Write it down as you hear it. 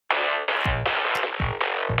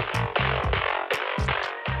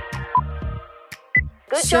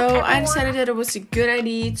So I decided that it was a good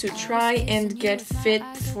idea to try and get fit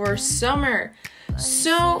for summer.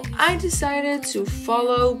 So I decided to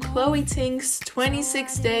follow Chloe Ting's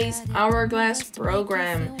 26 days hourglass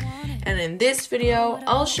program. And in this video,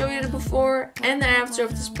 I'll show you the before and the after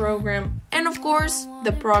of this program, and of course,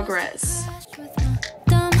 the progress.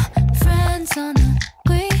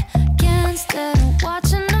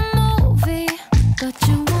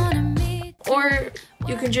 Or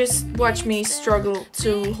you can just watch me struggle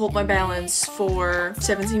to hold my balance for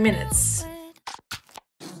 17 minutes.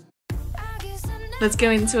 Let's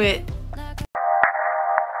go into it.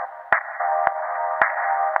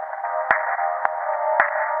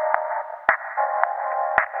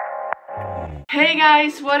 Hey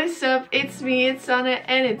guys, what is up? It's me, it's Sanne,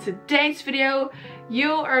 and in today's video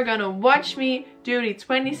you are gonna watch me do the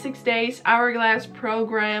 26 days hourglass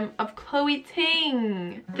program of Chloe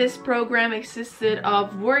Ting. This program consisted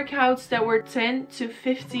of workouts that were 10 to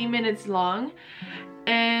 15 minutes long,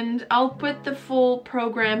 and I'll put the full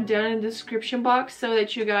program down in the description box so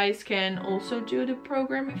that you guys can also do the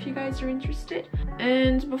program if you guys are interested.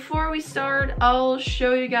 And before we start, I'll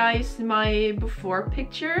show you guys my before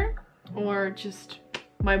picture, or just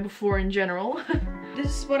my before in general.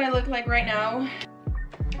 This is what I look like right now.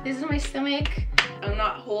 This is my stomach. I'm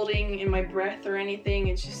not holding in my breath or anything,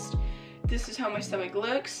 it's just, this is how my stomach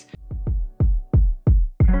looks.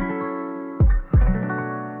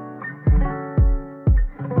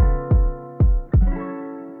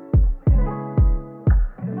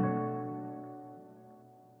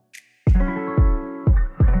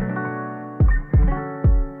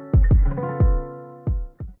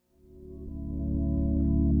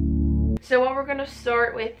 So what we're gonna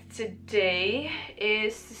start with today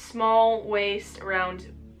is the small waist round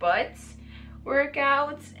butt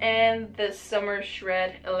workout and the summer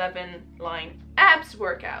shred 11 line abs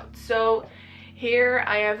workout. So here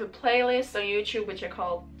I have a playlist on YouTube which I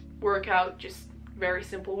call workout, just very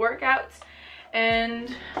simple workouts,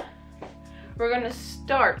 and we're gonna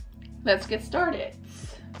start. Let's get started.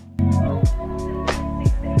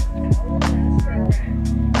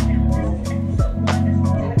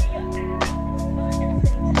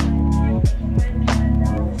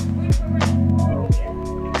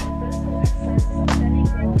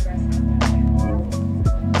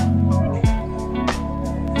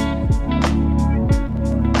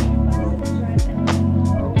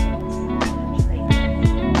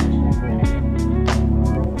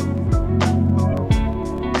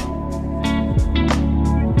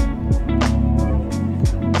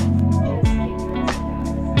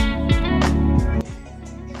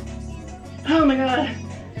 Oh my god.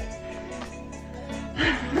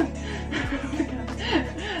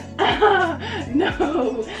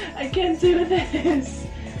 No, I can't do this.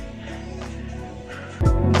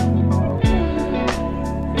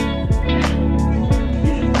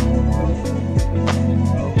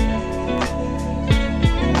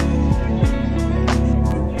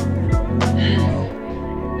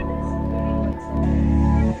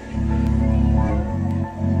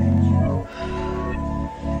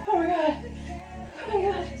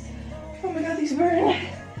 These burn.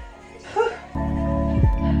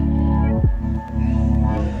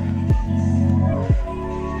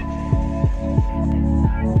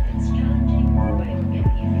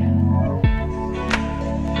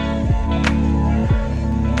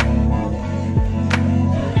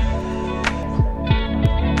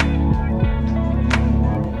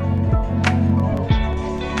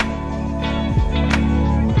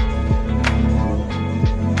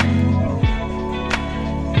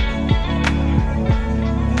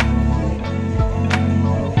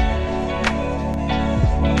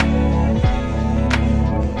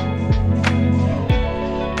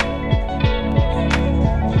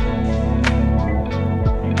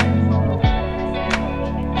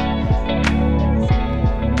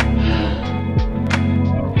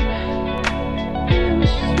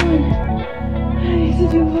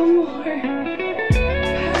 Do one more.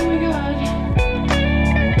 Oh my god.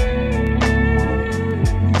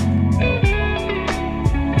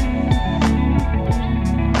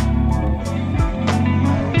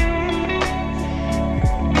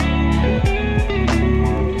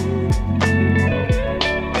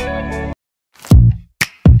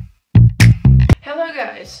 Hello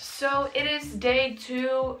guys, so it is day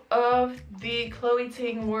 2 of the Chloe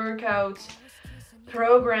Ting workout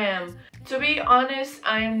program. To be honest,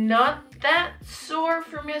 I'm not that sore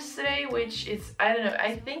from yesterday, which is, I don't know,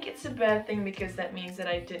 I think it's a bad thing because that means that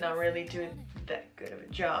I did not really do that good of a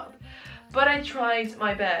job. But I tried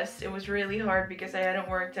my best. It was really hard because I hadn't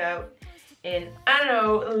worked out in, I don't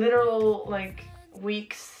know, literal like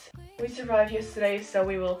weeks. We survived yesterday, so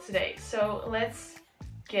we will today. So let's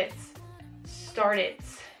get started.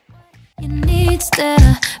 You need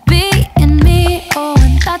to be in me, oh,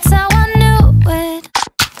 and that's how I knew it.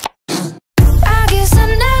 I guess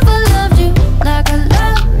I never loved you like I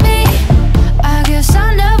love me. I guess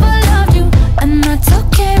I never loved you, and that's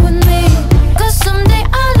okay with me. Cause someday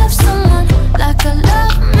I'll love someone like I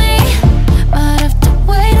love me. Might have to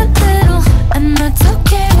wait a little, and that's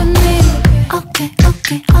okay with me. Okay,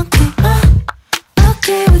 okay, okay,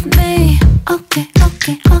 okay with me. Okay,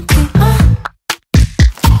 okay, okay,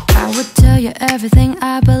 I would tell you everything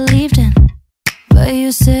I believed in, but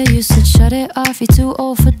you said shut it off, you're too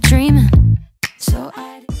old for dreaming. So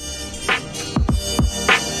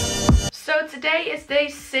today is day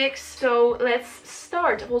 6, so let's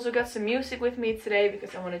start. I've also got some music with me today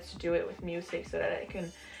because I wanted to do it with music so that I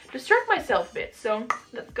can distract myself a bit. So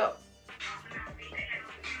let's go.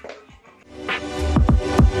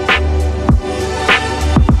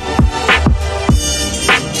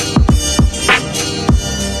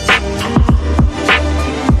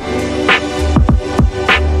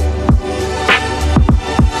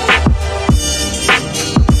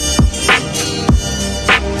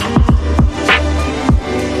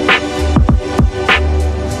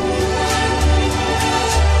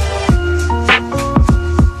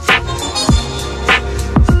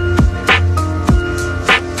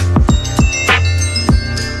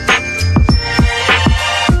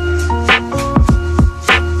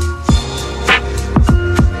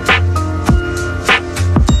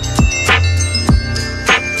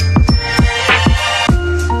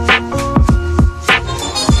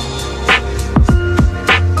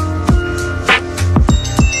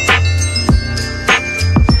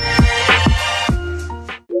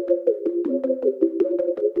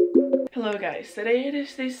 Hello guys, today it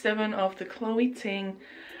is day 7 of the Chloe Ting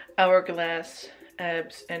Hourglass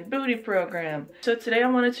Abs and Booty program. So today I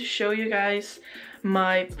wanted to show you guys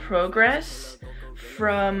my progress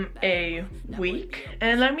from a week,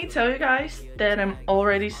 and let me tell you guys that I'm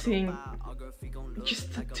already seeing just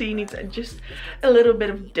a little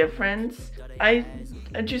bit of difference. I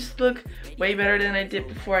just look way better than I did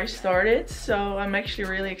before I started, so I'm actually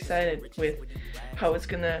really excited with how it's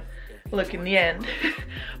gonna look in the end.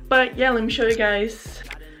 But yeah, let me show you guys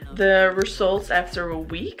the results after a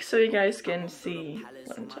week so you guys can see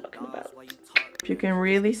what I'm talking about. You can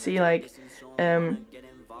really see like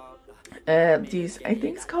these, I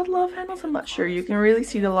think it's called love handles, I'm not sure. You can really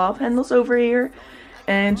see the love handles over here,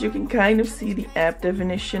 and you can kind of see the ab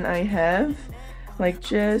definition I have, like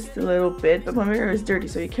just a little bit, but my mirror is dirty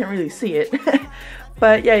so you can't really see it.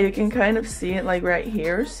 But yeah, you can kind of see it like right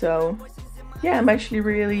here. So yeah, I'm actually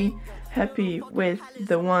really happy with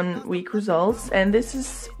the 1 week results, and this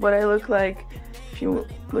is what I look like if you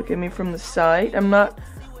look at me from the side. I'm not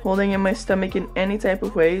holding in my stomach in any type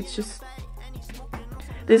of way, it's just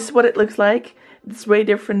this is what it looks like. It's way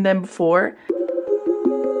different than before.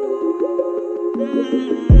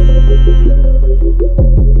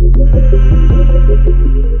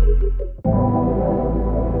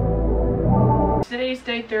 Today is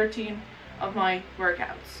day 13 of my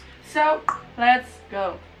workouts, so let's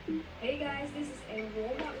go. Hey guys, this is a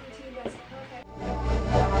warm-up routine that's perfect.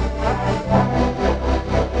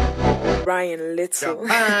 Ryan Little.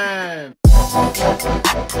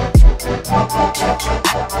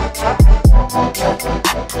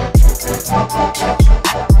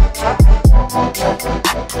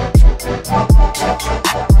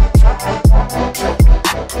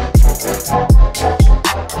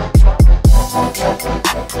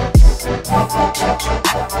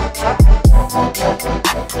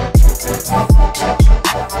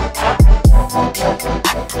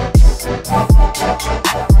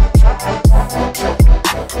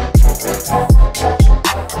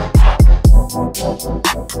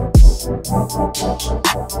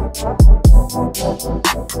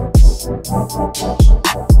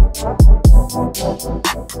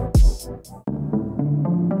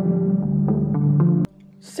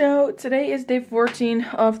 So today is day 14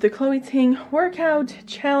 of the Chloe Ting workout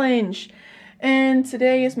challenge, and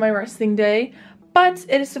today is my resting day, but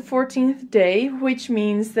it is the 14th day, which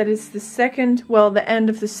means that it's the end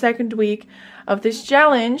of the second week of this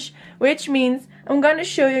challenge, which means I'm gonna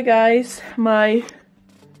show you guys my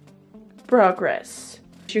progress.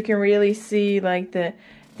 You can really see like the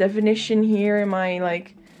definition here in my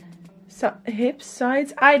like hips,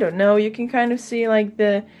 sides, I don't know, you can kind of see like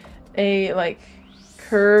a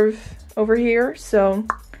curve over here. So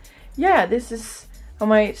yeah, this is how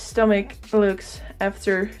my stomach looks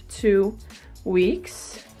after 2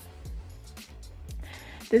 weeks.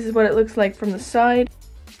 This is what it looks like from the side.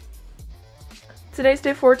 today's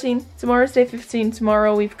day 14, tomorrow's day 15.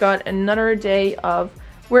 Tomorrow we've got another day of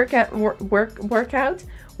working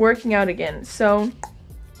out again. So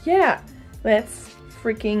yeah, let's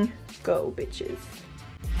freaking go, bitches.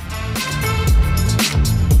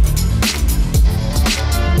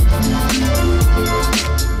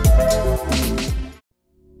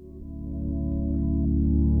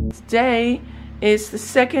 Today is the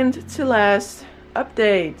second to last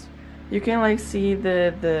update. You can like see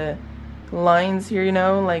the lines here, you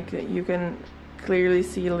know, like you can clearly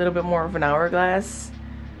see a little bit more of an hourglass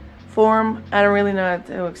form. I don't really know how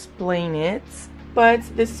to explain it, but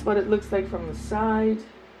this is what it looks like from the side.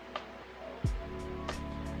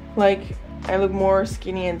 Like I look more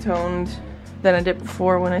skinny and toned than I did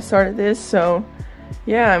before when I started this, so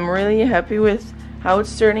yeah, I'm really happy with how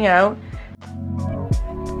it's turning out.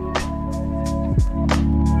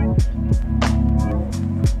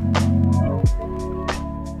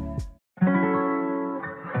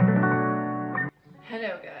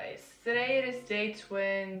 Hello guys, today it is day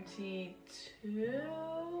 22.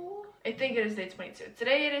 I think it is day 22.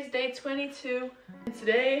 Today it is day 22. And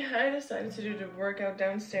today I decided to do the workout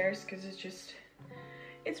downstairs because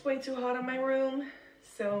it's way too hot in my room.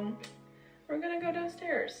 So we're gonna go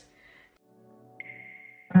downstairs.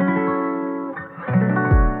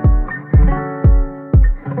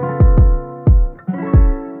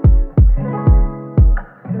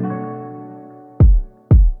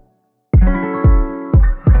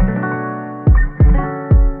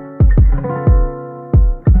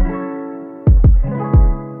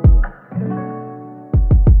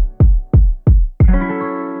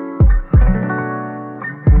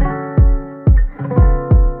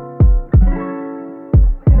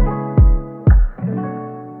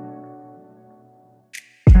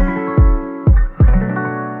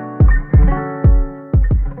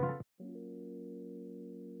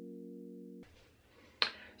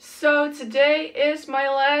 So today is my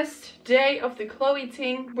last day of the Chloe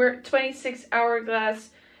Ting 26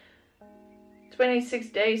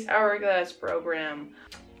 days hourglass program.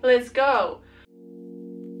 Let's go.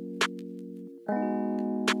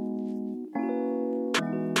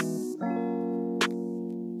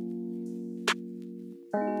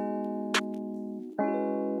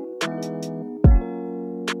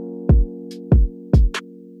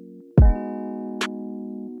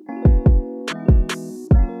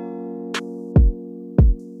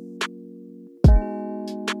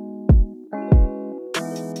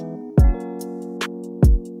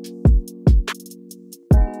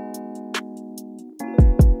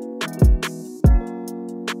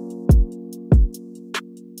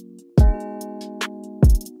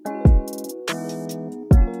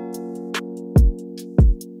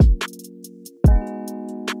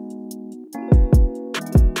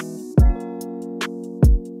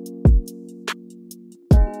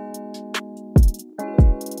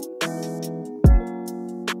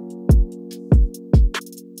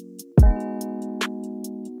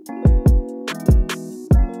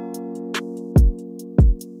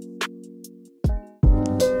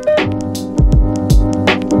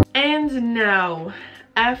 Now,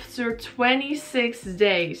 after 26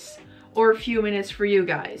 days, or a few minutes for you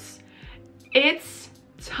guys, it's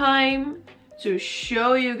time to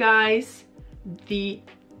show you guys the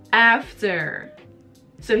after.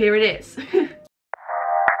 So here it is.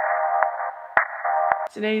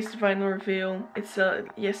 Today is the final reveal.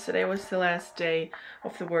 Yesterday was the last day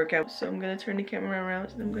of the workout, so I'm gonna turn the camera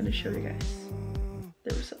around and I'm gonna show you guys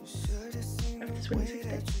the results after 26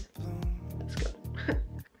 days. Let's go.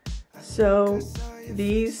 So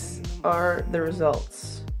these are the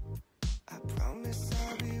results.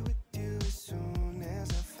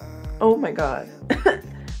 Oh my god.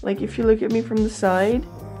 Like if you look at me from the side,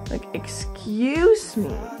 like excuse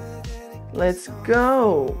me. Let's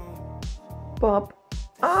go. Pop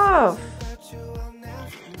off.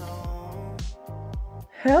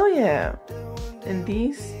 Hell yeah. And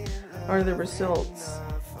these are the results.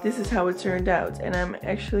 This is how it turned out, and I'm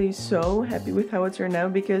actually so happy with how it turned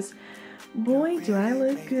out because boy do I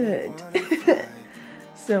look good.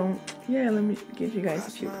 So yeah, let me give you guys a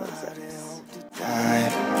few close-ups.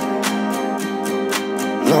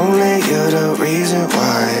 Lonely, you're the reason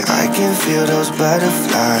why I can feel those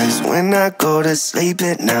butterflies when I go to sleep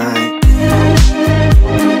at night.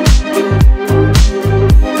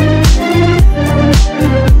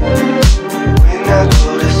 When I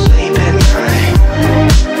go to sleep at night.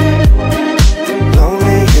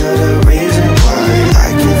 Lonely, you're the reason why I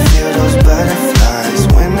can feel those butterflies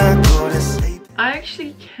when I go to sleep. I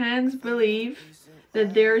actually can't believe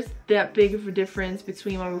that there's that big of a difference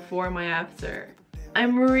between my before and my after.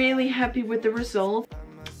 I'm really happy with the result.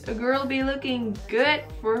 A girl be looking good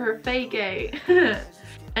for her fake A.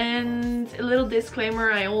 And a little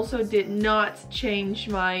disclaimer, I also did not change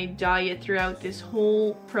my diet throughout this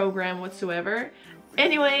whole program whatsoever.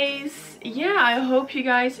 Anyways, yeah, I hope you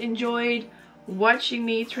guys enjoyed watching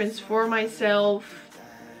me transform myself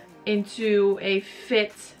into a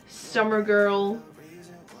fit summer girl.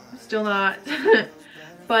 Still not.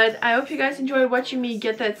 But I hope you guys enjoyed watching me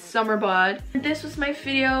get that summer bod. This was my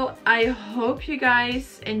video. I hope you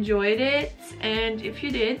guys enjoyed it. And if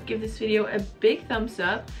you did, give this video a big thumbs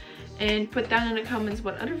up. And put down in the comments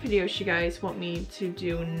what other videos you guys want me to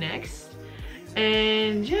do next.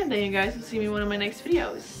 And yeah, then you guys will see me in one of my next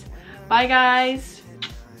videos. Bye guys!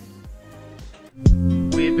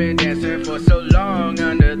 We've been dancing for so long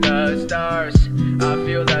under the stars. I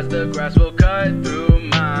feel that the grass will cut through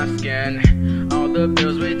my skin. All the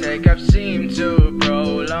pills we take have seemed to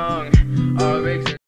prolong our existence.